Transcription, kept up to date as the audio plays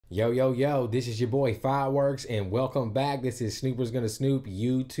Yo, yo, yo, this is your boy Fireworks, and welcome back. This is Snoopers Gonna Snoop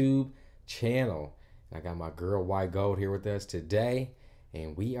YouTube channel. I got my girl White Gold here with us today,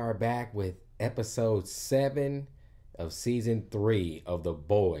 and we are back with episode 7 of season 3 of The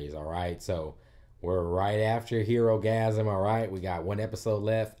Boys, all right? So we're right after Hero-gasm, all right? We got one episode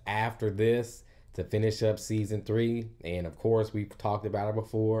left after this to finish up season 3, and of course, we've talked about it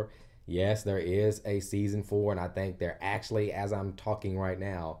before. Yes, there is a season 4, and I think they're actually, as I'm talking right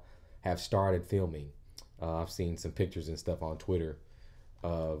now, have started filming. I've seen some pictures and stuff on Twitter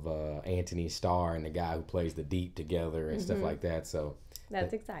of Anthony Starr and the guy who plays the Deep together and stuff like that. So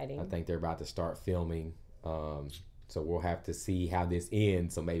that's exciting. I think they're about to start filming. So we'll have to see how this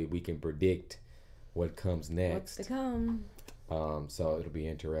ends, so maybe we can predict what comes next. What's to come. So it'll be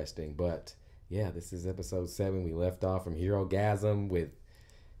interesting. But yeah, this is episode 7. We left off from Hero-gasm with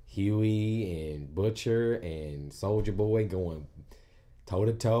Hughie and Butcher and Soldier Boy going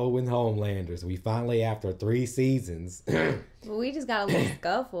toe-to-toe with Homelanders. We finally, after 3 seasons... We just got a little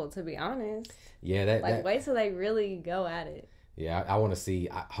scuffle, to be honest. Yeah, wait till they really go at it. Yeah, I want to see...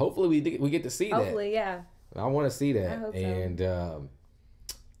 hopefully we get to see that. Hopefully, yeah. I want to see that. I hope and so.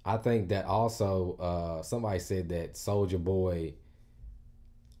 I think that also somebody said that Soldier Boy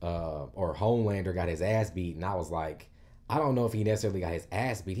or Homelander got his ass beat, and I was like, I don't know if he necessarily got his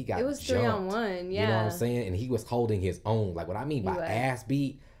ass beat. He got It was jumped, 3-on-1, yeah. You know what I'm saying? And he was holding his own. Like, what I mean by ass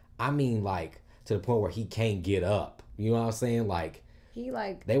beat, I mean, like, to the point where he can't get up. You know what I'm saying? Like,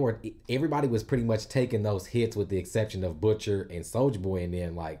 everybody was pretty much taking those hits with the exception of Butcher and Soldier Boy. And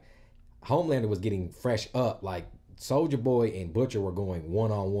then, like, Homelander was getting fresh up. Like, Soldier Boy and Butcher were going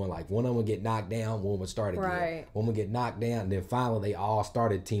one-on-one. Like, one of them would get knocked down, one would start again. Right. One would get knocked down, and then finally they all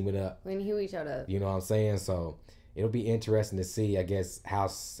started teaming up. When Hughie showed up. You know what I'm saying? So it'll be interesting to see, I guess,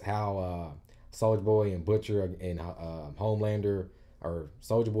 how Soldier Boy and Butcher and Homelander, or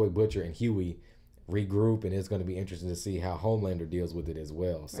Soldier Boy, Butcher, and Hughie regroup, and it's going to be interesting to see how Homelander deals with it as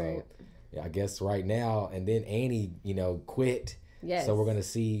well. So yeah, I guess right now, and then Annie, quit. Yes. So we're going to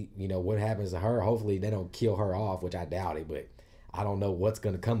see, what happens to her. Hopefully they don't kill her off, which I doubt it, but I don't know what's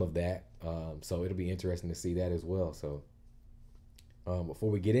going to come of that. So it'll be interesting to see that as well. So before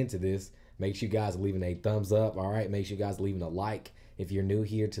we get into this, make sure you guys are leaving a thumbs up, all right? Make sure you guys are leaving a like. If you're new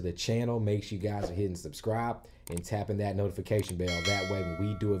here to the channel, make sure you guys are hitting subscribe and tapping that notification bell. That way, when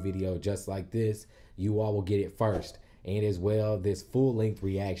we do a video just like this, you all will get it first. And as well, this full-length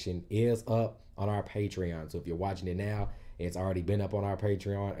reaction is up on our Patreon. So if you're watching it now, it's already been up on our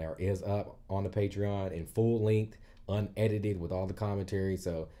Patreon, or is up on the Patreon in full length, unedited with all the commentary.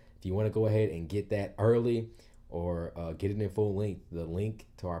 So if you want to go ahead and get that early, or get it in full length, the link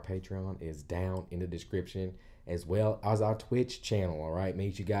to our Patreon is down in the description, as well as our Twitch channel, all right?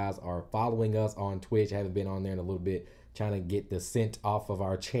 Make sure you guys are following us on Twitch. I haven't been on there in a little bit, trying to get the scent off of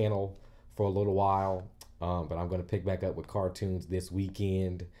our channel for a little while, but I'm going to pick back up with cartoons this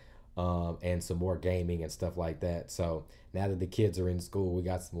weekend, and some more gaming and stuff like that. So now that the kids are in school, we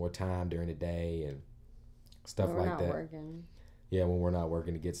got some more time during the day and stuff like that. Working. Yeah, when we're not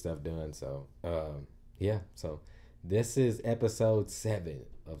working to get stuff done. So yeah, so this is episode 7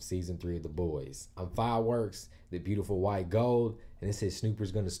 of season 3 of The Boys. I'm Fireworks, the beautiful White Gold, and this is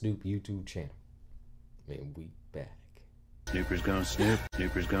Snoopers Gonna Snoop YouTube channel. And we back. Snoopers gonna snoop,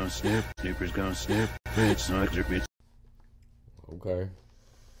 Snoopers gonna snoop, Snoopers gonna snoop, bitch. Okay.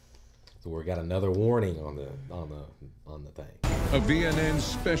 So we got another warning on the thing. A VNN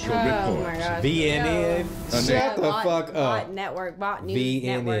special report. Oh my gosh. VNN. No. Shut the fuck up. Bot network, bot news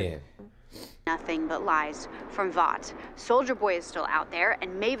VNN. network. Nothing but lies from Vought. Soldier Boy is still out there,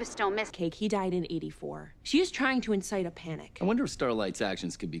 and Maeve is still missing. Cake, he died in '84. She is trying to incite a panic. I wonder if Starlight's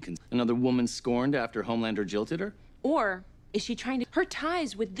actions could be another woman scorned after Homelander jilted her? Or is she trying to... Her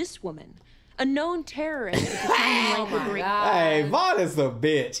ties with this woman, a known terrorist at the shining light liberation. Hey, Vaughn is a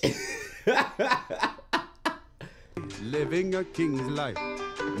bitch. Living a king's life,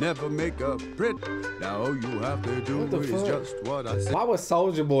 never make a print. Now all you have to do is just what I say. Why was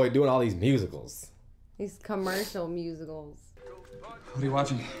Soldier Boy doing all these musicals? These commercial musicals. What are you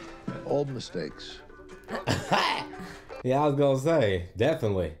watching? Old mistakes. Yeah, I was gonna say,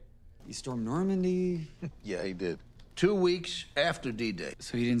 definitely. He stormed Normandy. Yeah, he did. 2 weeks after D-Day.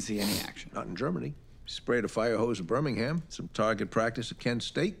 So you didn't see any action? Not in Germany. Sprayed a fire hose at Birmingham. Some target practice at Kent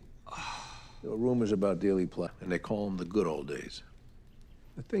State. There were rumors about daily play, and they call them the good old days.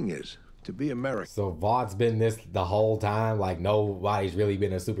 The thing is, to be American. So Vaught's been this the whole time? Like, nobody's really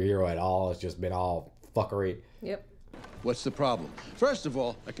been a superhero at all? It's just been all fuckery? Yep. What's the problem? First of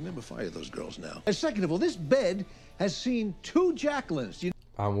all, I can never fire those girls now. And second of all, this bed has seen 2 Jacquelines.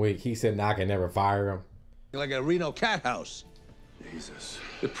 I'm weak. He said, "Nah, I can never fire him." Like a Reno cat house. Jesus.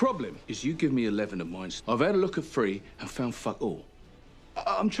 The problem is you give me 11 of mine. I've had a look at 3 and found fuck all.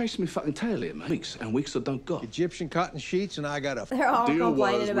 I'm chasing my fucking tail here, man. Weeks and weeks I don't got. Egyptian cotton sheets, and I got a They're all deal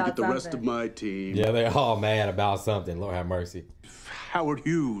complaining was we about get the rest of something. my team. Yeah, they're all mad about something. Lord have mercy. Howard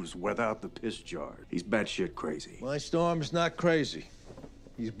Hughes without the piss jar. He's batshit crazy. My Storm's not crazy.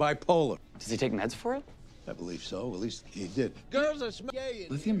 He's bipolar. Does he take meds for it? I believe so. At least he did. Girls are gay.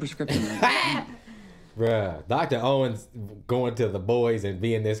 Lithium prescription. Bruh, Dr. Owens going to the boys and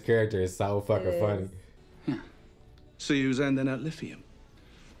being this character is so fucking funny. Yeah. See who's handing out lithium.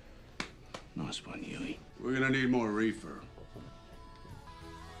 Nice one, Hughie. We're gonna need more reefer.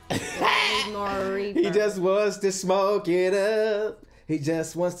 He just wants to smoke it up. He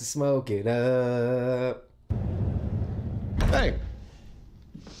just wants to smoke it up. Hey.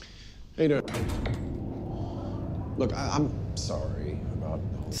 Hey there. Look, I'm sorry about...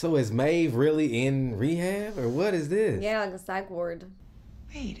 So is Maeve really in rehab, or what is this? Yeah, like a psych ward.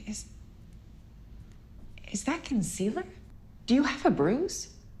 Wait, is that concealer? Do you have a bruise?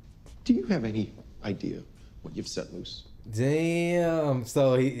 Do you have any idea what you've set loose? Damn.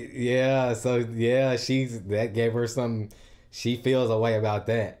 So that gave her some. She feels a way about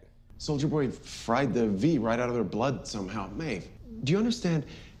that. Soldier Boy fried the V right out of their blood somehow. Maeve, do you understand?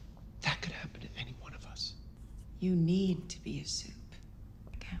 That could happen to any one of us. You need to be a soup.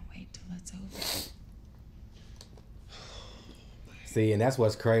 Can't wait till it's over. See, and that's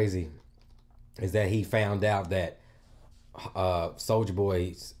what's crazy, is that he found out that Soldier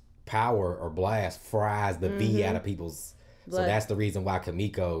Boy's power or blast fries the V out of people's. So that's the reason why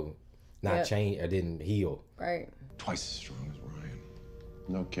Kamiko changed or didn't heal. Right. Twice as strong as Ryan.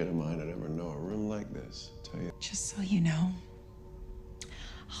 No kid of mine would ever know a room like this. I'll tell you. Just so you know,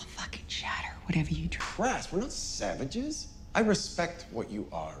 I'll fucking shatter whatever you try. Crass, we're not savages. I respect what you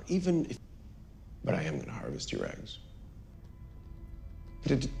are, even if... But I am gonna harvest your eggs.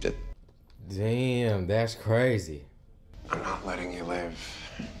 Damn, that's crazy. I'm not letting you live.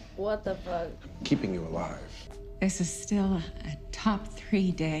 What the fuck? I'm keeping you alive. This is still a top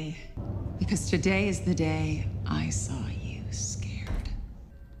 3 day, because today is the day I saw you scared.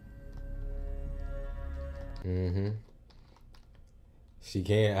 Mm-hmm. She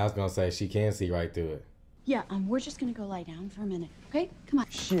can. I was gonna say she can see right through it. Yeah, we're just gonna go lie down for a minute, okay? Come on.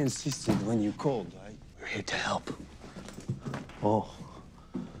 She insisted when you called. We're here to help. Oh.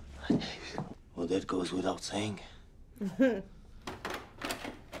 Well, that goes without saying. Yeah.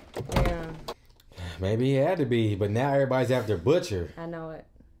 Maybe he had to be, but now everybody's after Butcher. I know it.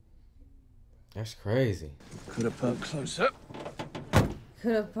 That's crazy. Could have parked closer.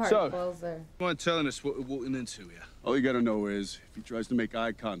 Could have parked closer. Mind telling us what we're walking into here? All you gotta know is, if he tries to make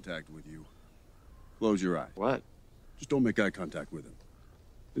eye contact with you, close your eye. What? Just don't make eye contact with him.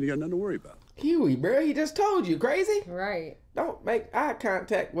 Then you got nothing to worry about. Huey, bro, he just told you, crazy. Right. Don't make eye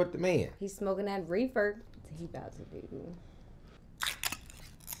contact with the man. He's smoking that reefer. What's he about to do?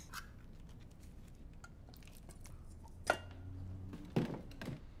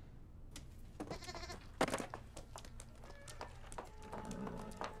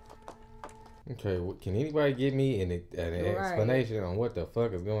 Okay, can anybody give me an explanation on what the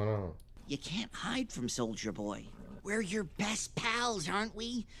fuck is going on? You can't hide from Soldier Boy. We're your best pals, aren't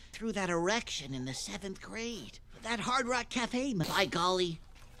we? Through that erection in the 7th grade. That Hard Rock Cafe, by golly,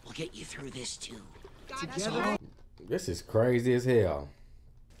 we'll get you through this too. Together. This is crazy as hell.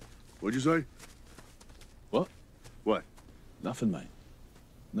 What'd you say? What? What? Nothing, mate.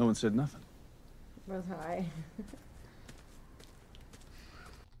 No one said nothing. Was high.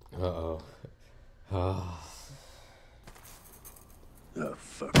 Uh-oh. Oh. Oh,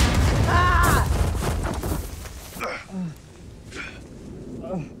 fuck. Ah!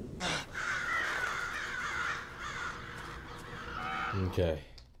 Okay.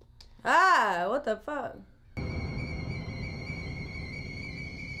 Ah, what the fuck?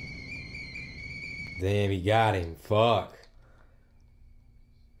 Damn, he got him. Fuck.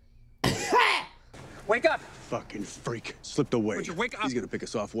 Wake up! Fucking freak. Slipped away. Would you wake up? He's gonna pick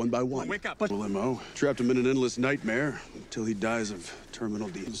us off one by one. Wake up. Limo. Trapped him in an endless nightmare until he dies of terminal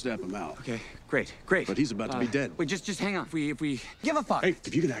D. Snap him out. Okay, great. But he's about to be dead. Wait, just hang on. If we give a fuck. Hey,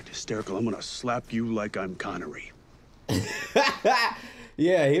 if you can act hysterical, I'm gonna slap you like I'm Connery.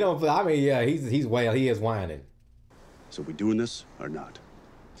 Yeah, he don't. I mean, yeah, he is whining. So we doing this or not?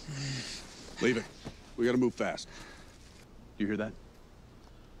 Leave it. We gotta move fast. You hear that?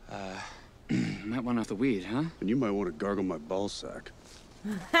 Might want off the weed, huh? And you might want to gargle my ball sack.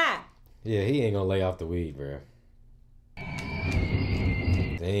 Yeah, he ain't gonna lay off the weed, bro.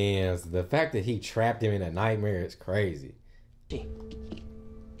 Damn, the fact that he trapped him in a nightmare is crazy.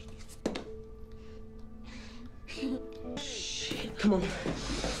 Shit. Come on.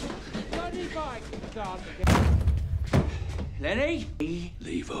 Lenny?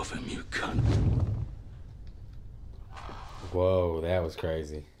 Leave off him, you cunt. Whoa, that was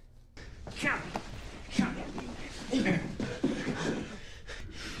crazy.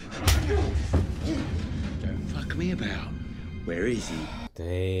 Don't fuck me about. Where is he?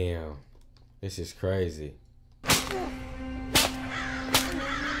 Damn. This is crazy.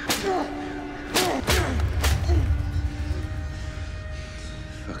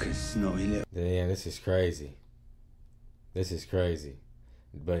 Fucking snotty little. Damn, this is crazy. This is crazy.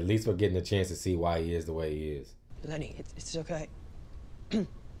 But at least we're getting a chance to see why he is the way he is. Lenny, it's okay.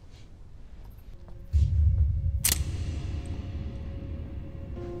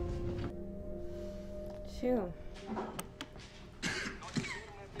 Shoo.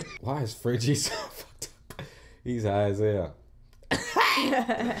 Why is Frenchie so fucked up? He's high as hell.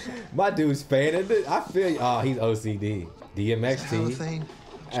 My dude's fanning it. I feel. Oh, he's OCD. DMXT.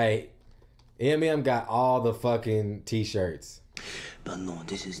 Hey, MM got all the fucking t-shirts. But no,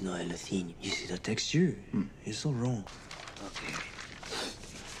 this is not a thing. You see the texture? It's so wrong. Okay.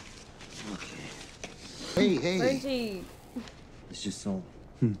 Okay. Hey. Frenchie. It's just so.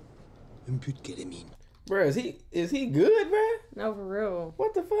 Un peu de ketamine. Bro, is he good, bro? No, for real.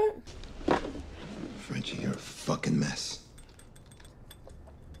 What the fuck? Frenchie, you're a fucking mess.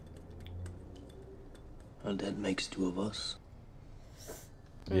 Well, that makes two of us.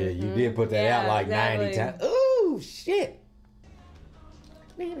 Yeah, you did put that out like 90 times. Ooh, shit.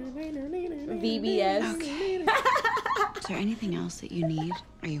 VBS. Okay. Is there anything else that you need?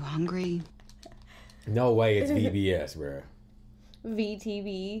 Are you hungry? No way it's VBS, bro.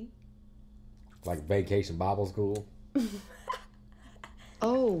 VTV. Like Vacation Bible School.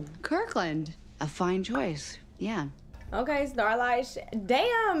 Oh, Kirkland. A fine choice. Yeah. Okay, Starlight.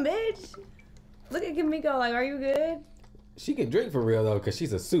 Damn, bitch. Look at Kamiko. Like, are you good? She can drink for real, though, because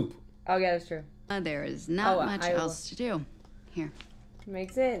she's a soup. Oh, yeah, that's true. There is not much else to do. Here.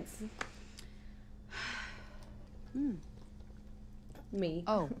 Makes sense. Me.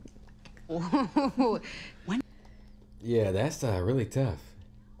 Oh. When? Yeah, that's really tough.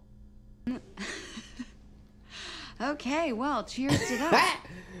 Okay, well, cheers to that.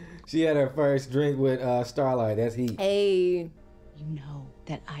 She had her first drink with Starlight. That's heat. Hey. You know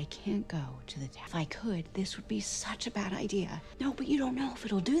that I can't go to the town. If I could, this would be such a bad idea. No, but you don't know if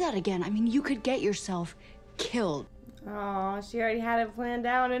it'll do that again. I mean, you could get yourself killed. Oh, she already had it planned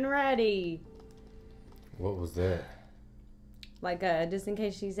out and ready. What was that? Like, just in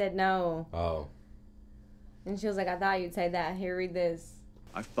case she said no. Oh. And she was like, I thought you'd say that. Here, read this.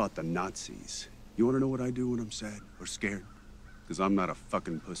 I fought the Nazis. You want to know what I do when I'm sad or scared? Because I'm not a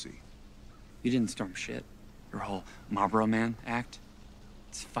fucking pussy. You didn't storm shit. Your whole Marlboro Man act.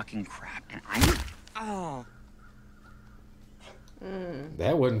 It's fucking crap. And I'm... Oh.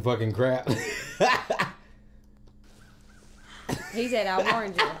 That wasn't fucking crap. He said, I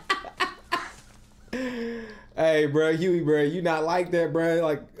warned you. Hey, bro, Huey, bro, you not like that,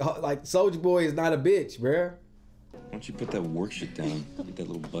 bro. Like Soldier Boy is not a bitch, bro. Why don't you put that work shit down? Get that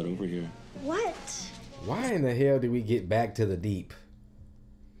little butt over here. What? Why in the hell did we get back to the deep?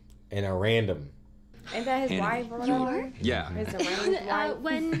 And a random. Ain't that his wife or whatever? Yeah. His arranged wife.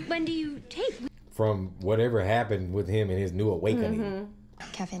 When do you take? From whatever happened with him and his new awakening.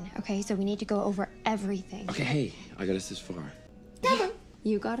 Kevin, okay, so we need to go over everything. Okay, hey, I got us this far.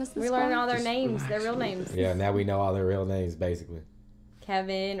 You got us this We far? learned all their names, their real names. Yeah, now we know all their real names, basically.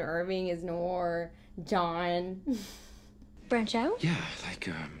 Kevin, Irving is Noir, John. Branch out? Yeah, like,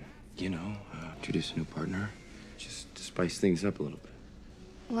 introduce a new partner. Just to spice things up a little bit.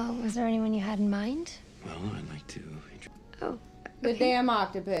 Well, was there anyone you had in mind? Well, I'd like to... Oh. The damn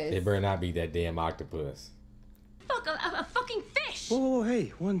octopus. It better not be that damn octopus. Fuck, a fucking fish! Whoa,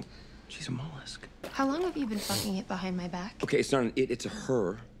 hey, one... She's a mollusk. How long have you been fucking it behind my back? Okay, it's not an it, it's a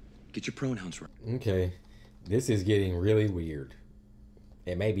her. Get your pronouns right. Okay. This is getting really weird.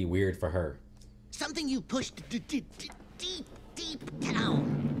 It may be weird for her. Something you pushed deep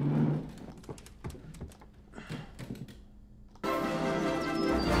down.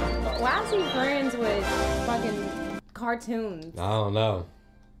 Why is he friends with fucking cartoons? I don't know.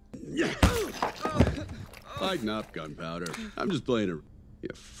 Lighten up, gunpowder. I'm just playing a... You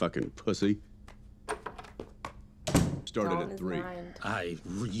fucking pussy. Started at 3. I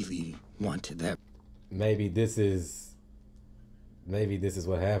really wanted that. Maybe this is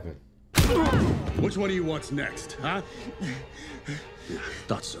what happened. Which one of you wants next, huh? Yeah,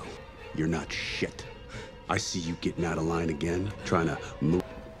 thought so. You're not shit. I see you getting out of line again, trying to move.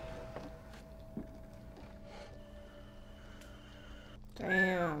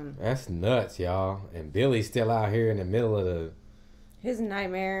 Damn. That's nuts, y'all. And Billy's still out here in the middle of His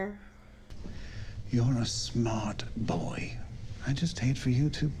nightmare. You're a smart boy. I just hate for you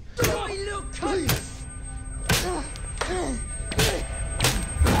to...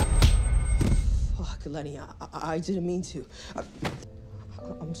 Fuck, Lenny, I didn't mean to.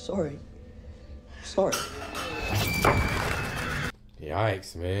 I'm sorry. Sorry.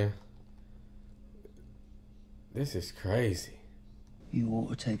 Yikes, man. This is crazy. You ought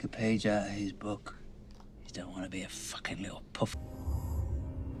to take a page out of his book. You don't want to be a fucking little puff.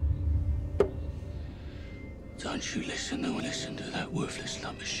 Don't you listen to that worthless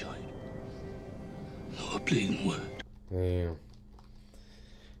lump of shite. Not a bleeding word. Damn.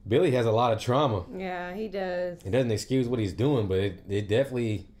 Billy has a lot of trauma. Yeah, he does. It doesn't excuse what he's doing, but it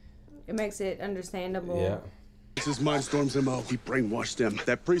definitely... It makes it understandable. Yeah. This is Mindstorm's MO. He brainwashed them.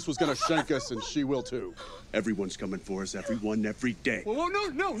 That priest was gonna shank us, and she will too. Everyone's coming for us, everyone, every day. Whoa,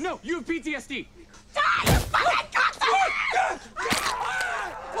 no! You have PTSD. Die, you fucking cocksucker!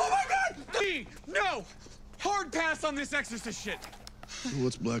 Oh my God! No! Hard pass on this exorcist shit.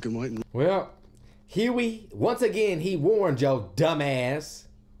 What's black and white? Well, Hughie, once again, he warned your dumbass.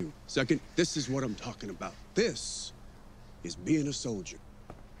 Second, this is what I'm talking about. This is being a soldier.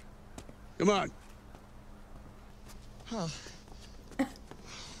 Come on.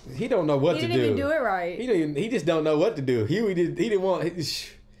 He don't know what to do. He didn't even do it right. He just don't know what to do. Hughie didn't want.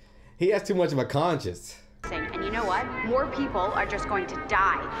 He has too much of a conscience. And you know what? More people are just going to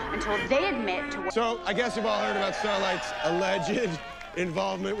die until they admit to what. So, I guess you've all heard about Starlight's alleged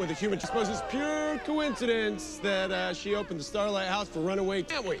involvement with a human. I suppose it's pure coincidence that she opened the Starlight house for runaway.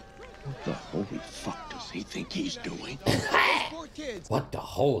 Can't we? What the holy fuck does he think he's doing? What the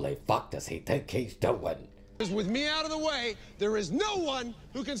holy fuck does he think he's doing? With me out of the way, there is no one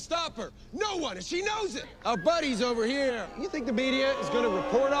who can stop her. No one, and she knows it. Our buddy's over here. You think the media is going to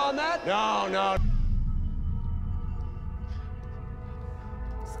report on that? No.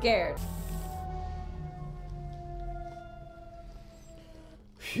 Scared.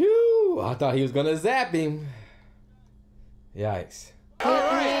 Phew! I thought he was gonna zap him. Yikes. He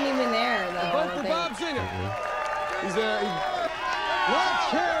ain't even there, though. Vote for Bob Singer. Let's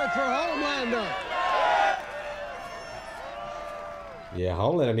hear it for Homelander. Yeah,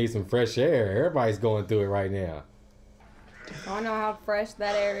 Homelander needs some fresh air. Everybody's going through it right now. I don't know how fresh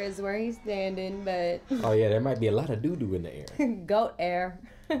that air is where he's standing, but... Oh, yeah, there might be a lot of doo-doo in the air. Goat air.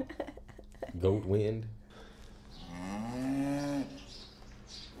 Goat wind.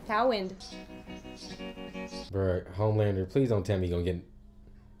 Cow wind. Bruh, Homelander, please don't tell me you're gonna get...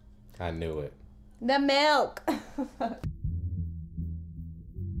 I knew it. The milk.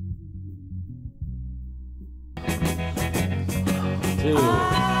 Dude.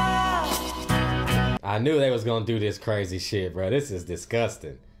 I knew they was gonna do this crazy shit, bro. This is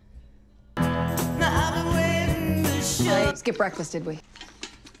disgusting. Skip breakfast, did we?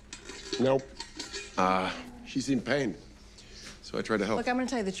 Nope. She's in pain. So I tried to help. Look, I'm gonna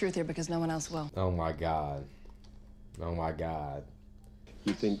tell you the truth here because no one else will. Oh my God. Oh my God.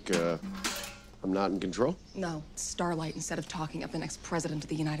 You think I'm not in control? No, Starlight instead of talking up the next president of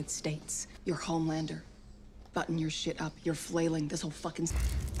the United States. You're Homelander. Button your shit up. You're flailing this whole fucking...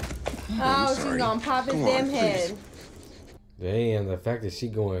 Oh, she's gonna pop his damn head. Damn, the fact that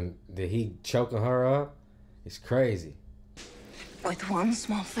that he choking her up, is crazy. With one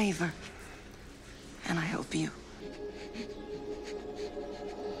small favor, and I hope you.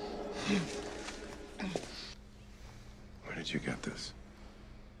 Where did you get this?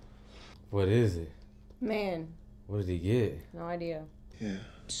 What is it? Man. What did he get? No idea. Yeah.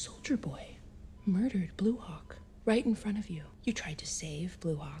 Soldier Boy murdered Blue Hawk right in front of you. You tried to save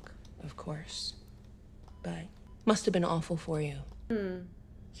Blue Hawk, of course, but must have been awful for you.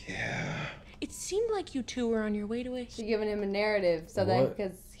 Yeah. It seemed like you two were on your way to it. She's giving him a narrative so that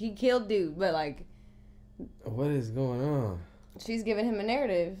because he killed dude, but like, what is going on? She's giving him a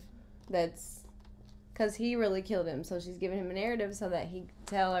narrative that's because he really killed him. So she's giving him a narrative so that he can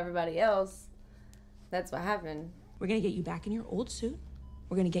tell everybody else that's what happened. We're gonna get you back in your old suit.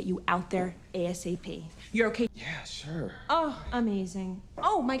 We're gonna get you out there ASAP. You're okay? Yeah, sure. Oh, amazing.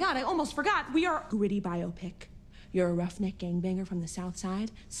 Oh my God, I almost forgot. We are a gritty biopic. You're a roughneck gangbanger from the South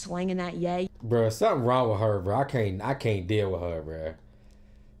Side, slanging that yay. Bro, something wrong with her, bro. I can't deal with her, bro.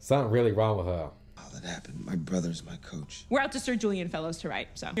 Something really wrong with her. Oh, that happened. My brother's my coach. We're out to Sir Julian Fellows to write,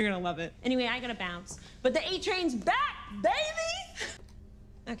 so you're gonna love it. Anyway, I gotta bounce. But the A-Train's back, baby!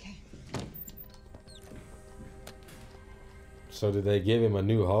 Okay. So did they give him a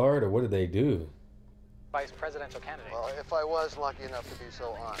new heart, or what did they do? Vice presidential candidate. Well, if I was lucky enough to be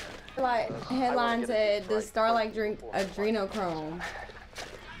so honored. Like, headline said, does Starlight drink adrenochrome?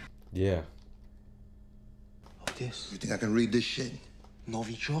 Yeah. Oh, this? You think I can read this shit?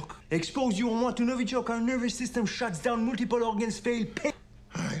 Novichok? Expose you or what to Novichok, our nervous system shuts down, multiple organs fail.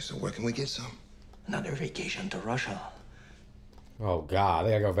 All right, so where can we get some? Another vacation to Russia. Oh, God.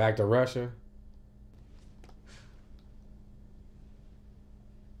 They gotta go back to Russia?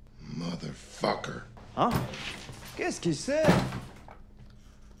 Motherfucker. Huh? Qu'est-ce qu'il sait?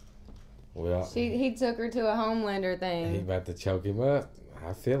 Well, He took her to a Homelander he thing. about to choke him up.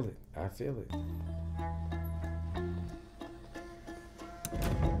 I feel it. I feel it.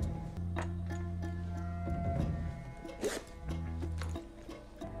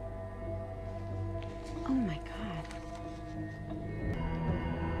 Oh my God.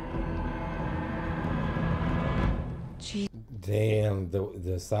 Gee. Damn,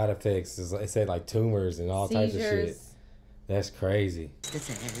 the side effects is, it said like tumors and all types of shit. That's crazy. It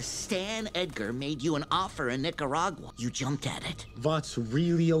says Stan Edgar made you an offer in Nicaragua. You jumped at it. Vought's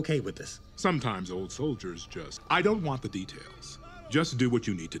really okay with this. Sometimes old soldiers just... I don't want the details. Just do what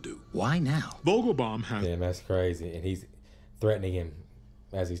you need to do. Why now? Vogelbaum has... Damn, that's crazy. And he's threatening him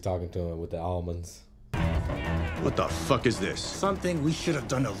as he's talking to him with the almonds. What the fuck is this? Something we should have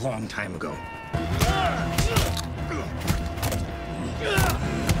done a long time ago.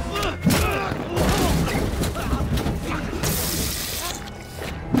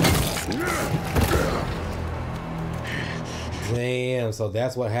 Damn, so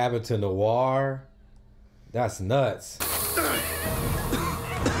that's what happened to Noir? That's nuts.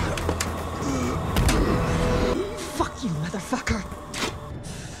 Fuck you, motherfucker.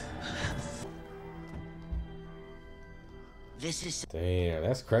 This is... Damn,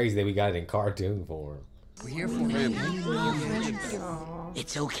 that's crazy that we got it in cartoon form. We're here for him.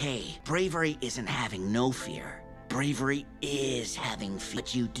 It's okay. Bravery isn't having no fear. Bravery is having fear.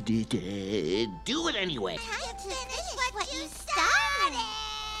 But you do it anyway. What you started.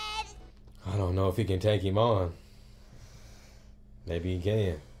 I don't know if he can take him on. Maybe he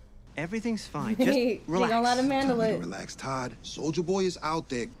can. Everything's fine. Just relax. He gonna let him handle it. Relax, Todd. Soldier Boy is out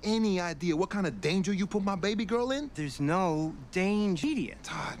there. Any idea what kind of danger you put my baby girl in? There's no danger.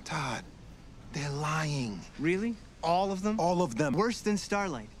 Todd. They're lying. Really? All of them? All of them. Worse than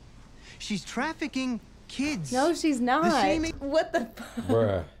Starlight. She's trafficking kids. No, she's not. What the fuck?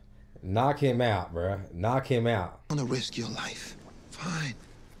 Bruh. Knock him out, bruh. Knock him out. I'm gonna risk your life. Fine.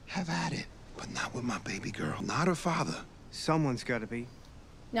 Have at it. But not with my baby girl. Not her father. Someone's gotta be.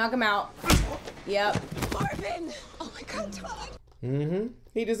 Knock him out. Yep. Marvin! Oh my God, Todd. Mm-hmm.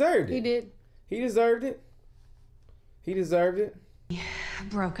 He deserved it. He did. He deserved it. He deserved it.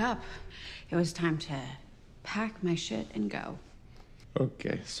 Broke up. It was time to pack my shit and go.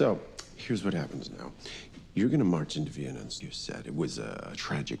 Okay, so here's what happens now. You're gonna march into Vienna, and you said it was a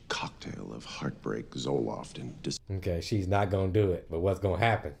tragic cocktail of heartbreak, Zoloft, and Okay, she's not gonna do it, but what's gonna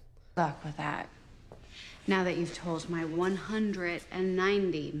happen? Luck with that. Now that you've told my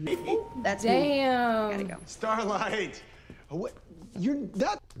 190, that's Damn. me. Gotta go. Starlight. What? You're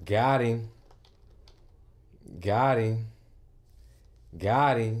that. Got him. Got him.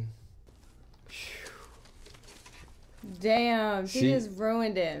 Got him. Damn, she just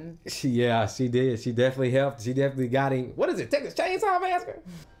ruined him. Yeah, she did. She definitely helped. She definitely got him. What is it? Texas Chainsaw Massacre?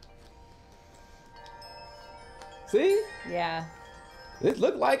 See? Yeah. It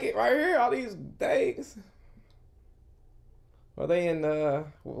looked like it right here. All these things. Are they in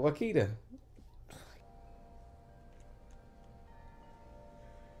Wakita?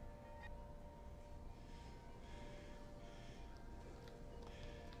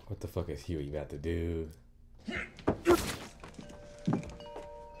 What the fuck is Hughie about to do?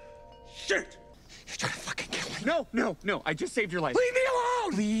 Shit! You're trying to fucking kill me. No. I just saved your life. Leave me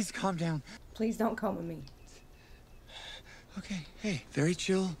alone! Please calm down. Please don't come with me. Okay, hey, very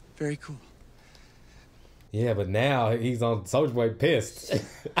chill, very cool. Yeah, but now he's on Soldier Boy pissed.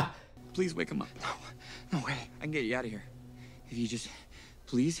 Please wake him up. No way. I can get you out of here. If you just,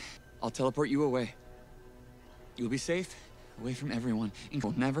 please, I'll teleport you away. You'll be safe, away from everyone. And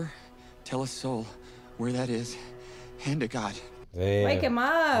you'll never tell a soul where that is. Hand to God. Damn. Wake him up.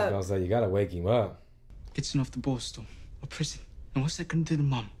 I was gonna say, you gotta wake him up. It's enough to Boston or prison. And what's that gonna do to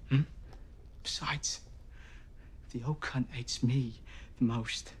Mum? Besides, the old cunt hates me the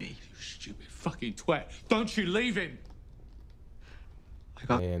most. Me, you stupid fucking twat. Don't you leave him!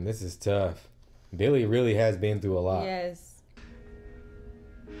 Man, this is tough. Billy really has been through a lot. Yes.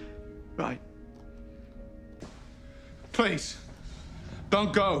 Right. Please,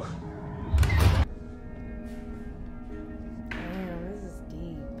 don't go. Damn, this is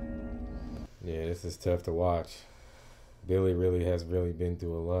deep. Yeah, this is tough to watch. Billy really has been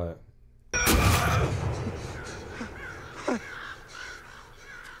through a lot.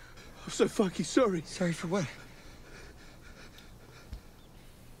 I'm so fucking sorry. Sorry for what?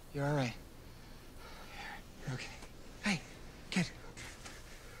 You're all right. You're okay. Hey, kid.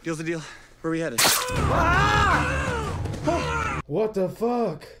 Deal's the deal. Where are we headed? What the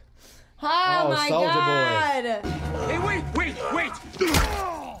fuck? Oh my Soldier God. Boy. Hey, wait!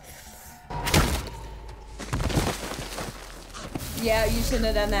 Yeah, you shouldn't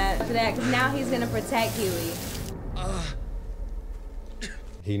have done that for that, because now he's gonna protect Huey.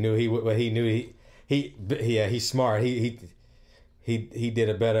 He knew he would, but he knew he's smart. He did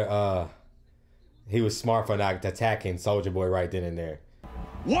a better. He was smart for not attacking Soldier Boy right then and there.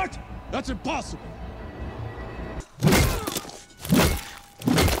 What? That's impossible.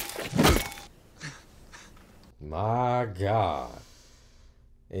 My God.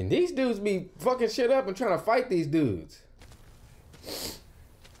 And these dudes be fucking shit up and trying to fight these dudes.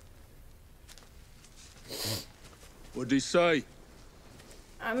 What'd he say?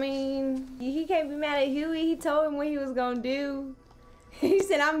 I mean, he can't be mad at Huey. He told him what he was gonna do. He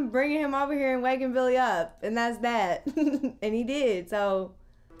said, I'm bringing him over here and waking Billy up. And that's that. And he did, so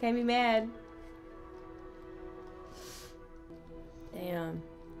can't be mad. Damn.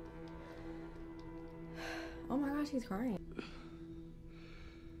 Oh my gosh, he's crying.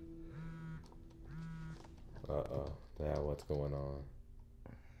 Uh-oh. Yeah, what's going on?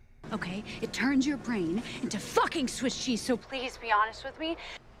 Okay, it turns your brain into fucking Swiss cheese, so please be honest with me.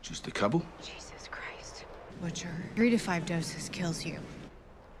 Just a couple? Jesus Christ. Butcher, 3 to 5 doses kills you.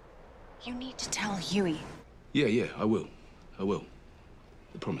 You need to tell Huey. Yeah, I will. I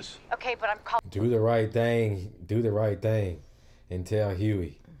promise. Okay, but I'm calling. Do the right thing. Do the right thing. And tell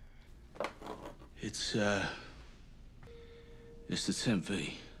Huey. It's the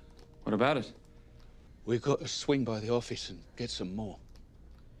 10V. What about it? We got to swing by the office and get some more.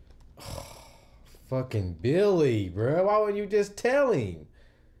 Fucking Billy, bro. Why wouldn't you just tell him?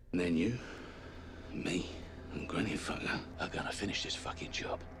 And then you, me, and Granny Fucker are gonna finish this fucking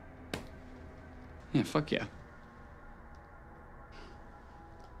job. Yeah, fuck yeah.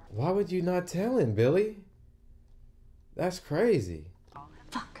 Why would you not tell him, Billy? That's crazy.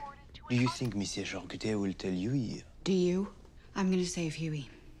 Do you think Monsieur Charcutet will tell Huey? Do you? I'm gonna save Huey.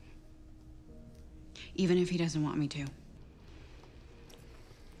 Even if he doesn't want me to.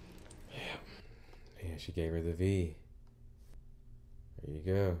 Yeah, she gave her the V. There you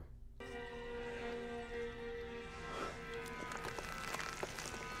go.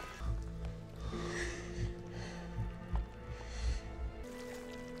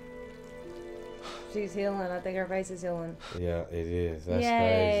 She's healing. I think her face is healing. Yeah, it is. That's Yay.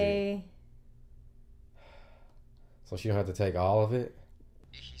 crazy. So she don't have to take all of it?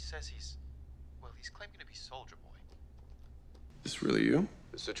 He says he's claiming to be Soldier Boy. This really you?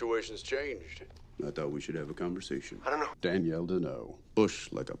 The situation's changed. I thought we should have a conversation. I don't know. Danielle Deneau.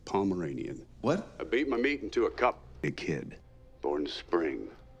 Bush like a Pomeranian. What? I beat my meat into a cup. A kid. Born spring,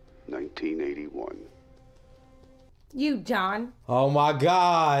 1981. You, John. Oh my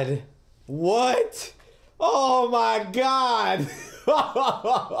God. What? Oh my God.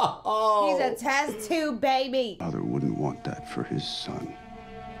 He's a test tube baby. Father wouldn't want that for his son.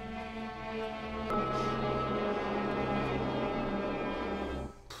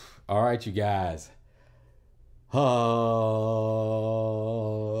 All right, you guys. Oh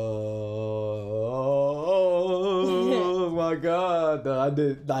my God.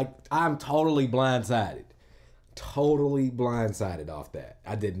 I'm totally blindsided. Totally blindsided off that.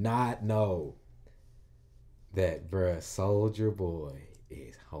 I did not know that, bruh, Soldier Boy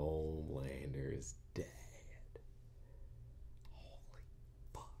is Homelander's dad. Holy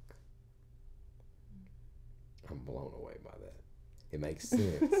fuck. I'm blown away by that. It makes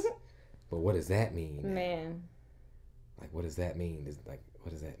sense. But what does that mean? Man. Like, what does that mean?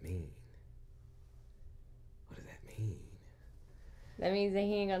 What does that mean? What does that mean? That means that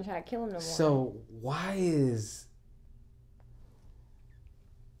he ain't gonna try to kill him no more. So why is...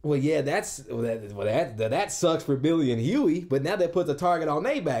 Well, yeah, that sucks for Billy and Huey, but now that puts a target on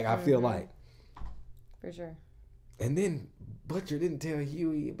their back, I feel like. For sure. And then Butcher didn't tell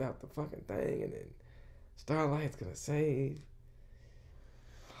Huey about the fucking thing, and then Starlight's gonna save.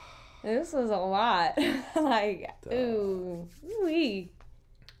 This was a lot. Like, ooh, wee.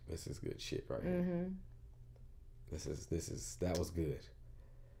 This is good shit right here. That was good.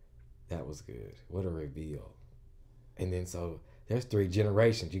 That was good. What a reveal. And then so there's 3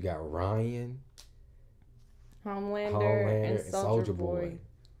 generations. You got Ryan, Homelander and Soldier Boy.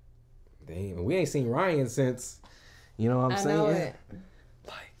 Damn, and we ain't seen Ryan since, you know what I'm saying? Know it.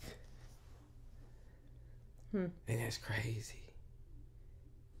 And that's crazy.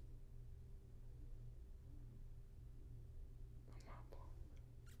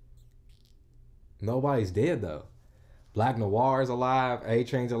 Nobody's dead though. Black Noir's alive.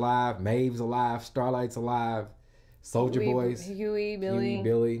 A-Train's alive. Maeve's alive. Starlight's alive. Soldier Boys. Huey, Billy.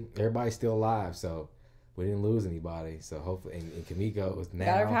 Billy. Everybody's still alive, so we didn't lose anybody. So hopefully, and Kamiko is now.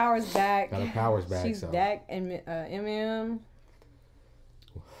 Got her powers back. Got her powers back. She's back, and MM.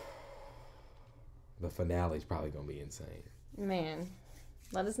 The finale's probably gonna be insane. Man,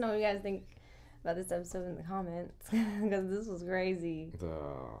 let us know what you guys think about this episode in the comments, because this was crazy.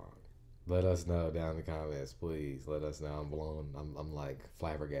 Let us know down in the comments, please. Let us know. I'm blown. I'm like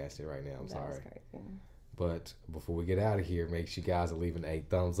flabbergasted right now. I'm sorry. Crazy. But before we get out of here, make sure you guys are leaving a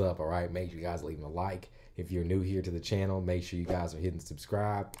thumbs up. All right, make sure you guys are leaving a like. If you're new here to the channel, make sure you guys are hitting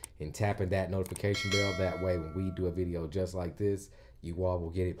subscribe and tapping that notification bell. That way, when we do a video just like this, you all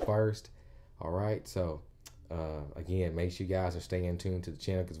will get it first. All right, so again, make sure you guys are staying tuned to the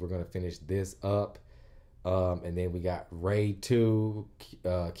channel, because we're going to finish this up. And then we got Raid 2,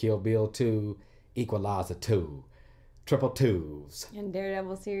 Kill Bill 2, Equalizer 2, Triple Twos. And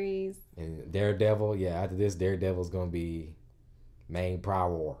Daredevil series. And Daredevil, yeah, after this, Daredevil's going to be main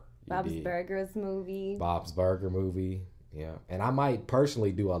prior. Bob's Burgers movie. Bob's Burger movie, yeah. And I might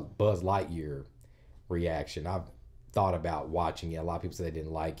personally do a Buzz Lightyear reaction. I've thought about watching it. A lot of people say they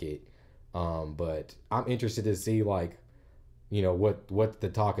didn't like it. But I'm interested to see, like, you know, what the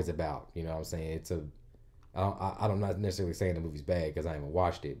talk is about. You know what I'm saying? I'm not necessarily saying the movie's bad because I haven't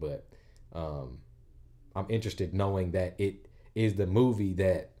watched it, but I'm interested knowing that it is the movie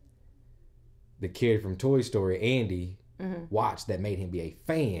that the kid from Toy Story, Andy, watched, that made him be a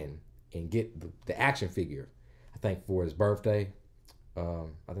fan and get the action figure, I think, for his birthday.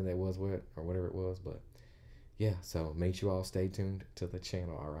 I think that was what, or whatever it was, but yeah, so make sure you all stay tuned to the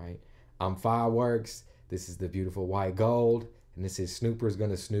channel, all right? I'm Fireworks. This is the beautiful white gold, and this is Snooper's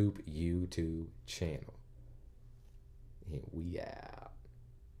Gonna Snoop YouTube channel. And we out.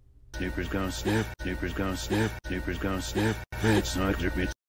 Snoopers gonna snoop, Snoopers gonna snoop, Snoopers gonna snoop. Bitch,